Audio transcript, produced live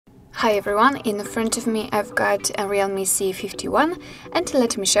Hi everyone, in front of me I've got a Realme C51 and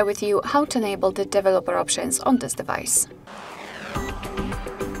let me share with you how to enable the developer options on this device.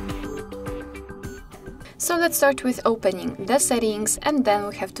 So let's start with opening the settings and then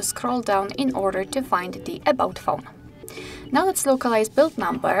we have to scroll down in order to find the About phone. Now let's localize build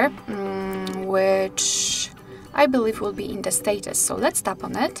number, which I believe will be in the status. So let's tap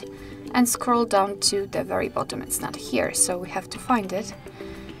on it and scroll down to the very bottom. It's not here, so we have to find it.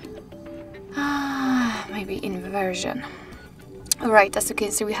 Maybe in version. Alright, as you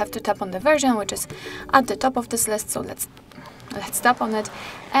can see, we have to tap on the version, which is at the top of this list, so let's tap on it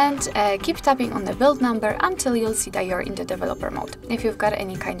and keep tapping on the build number until you'll see that you're in the developer mode. If you've got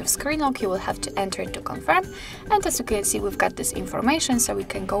any kind of screen lock, you will have to enter it to confirm, and as you can see, we've got this information, so we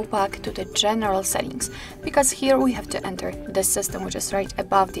can go back to the general settings, because here we have to enter the system, which is right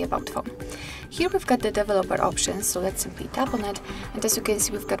above the About phone. Here we've got the developer options, so let's simply tap on it, and as you can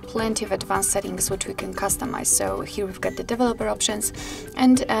see, we've got plenty of advanced settings which we can customize. So here we've got the developer options,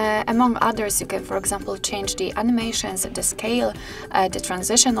 and among others, you can, for example, change the animations, the scale, the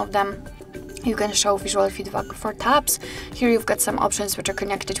transition of them. You can show visual feedback for tabs. Here you've got some options which are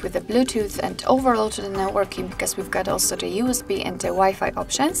connected with the Bluetooth and overall to the networking, because we've got also the USB and the Wi-Fi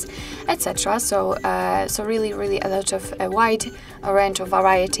options, etc. So really a lot of a wide range of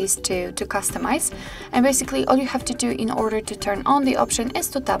varieties to customize. And basically all you have to do in order to turn on the option is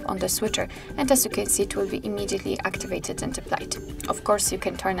to tap on the switcher, and as you can see, it will be immediately activated and applied. Of course, you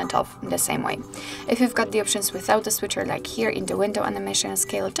can turn it off in the same way. If you've got the options without the switcher, like here in the window animation and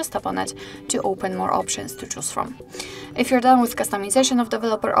scale, just tap on it to open more options to choose from. If you're done with customization of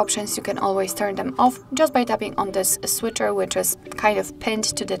developer options, you can always turn them off just by tapping on this switcher, which is kind of pinned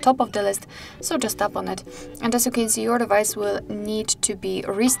to the top of the list. So just tap on it, and as you can see, your device will need to be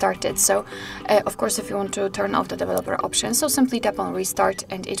restarted. So of course, if you want to turn off the developer option, so simply tap on restart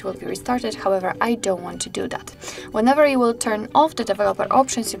and it will be restarted. However, I don't want to do that. Whenever you will turn off the developer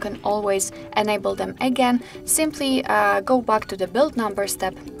options, you can always enable them again. Simply go back to the build number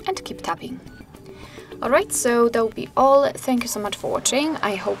step and keep tapping. Alright, so that will be all. Thank you so much for watching.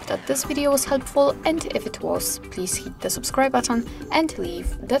 I hope that this video was helpful, and if it was, please hit the subscribe button and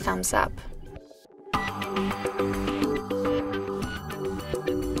leave the thumbs up.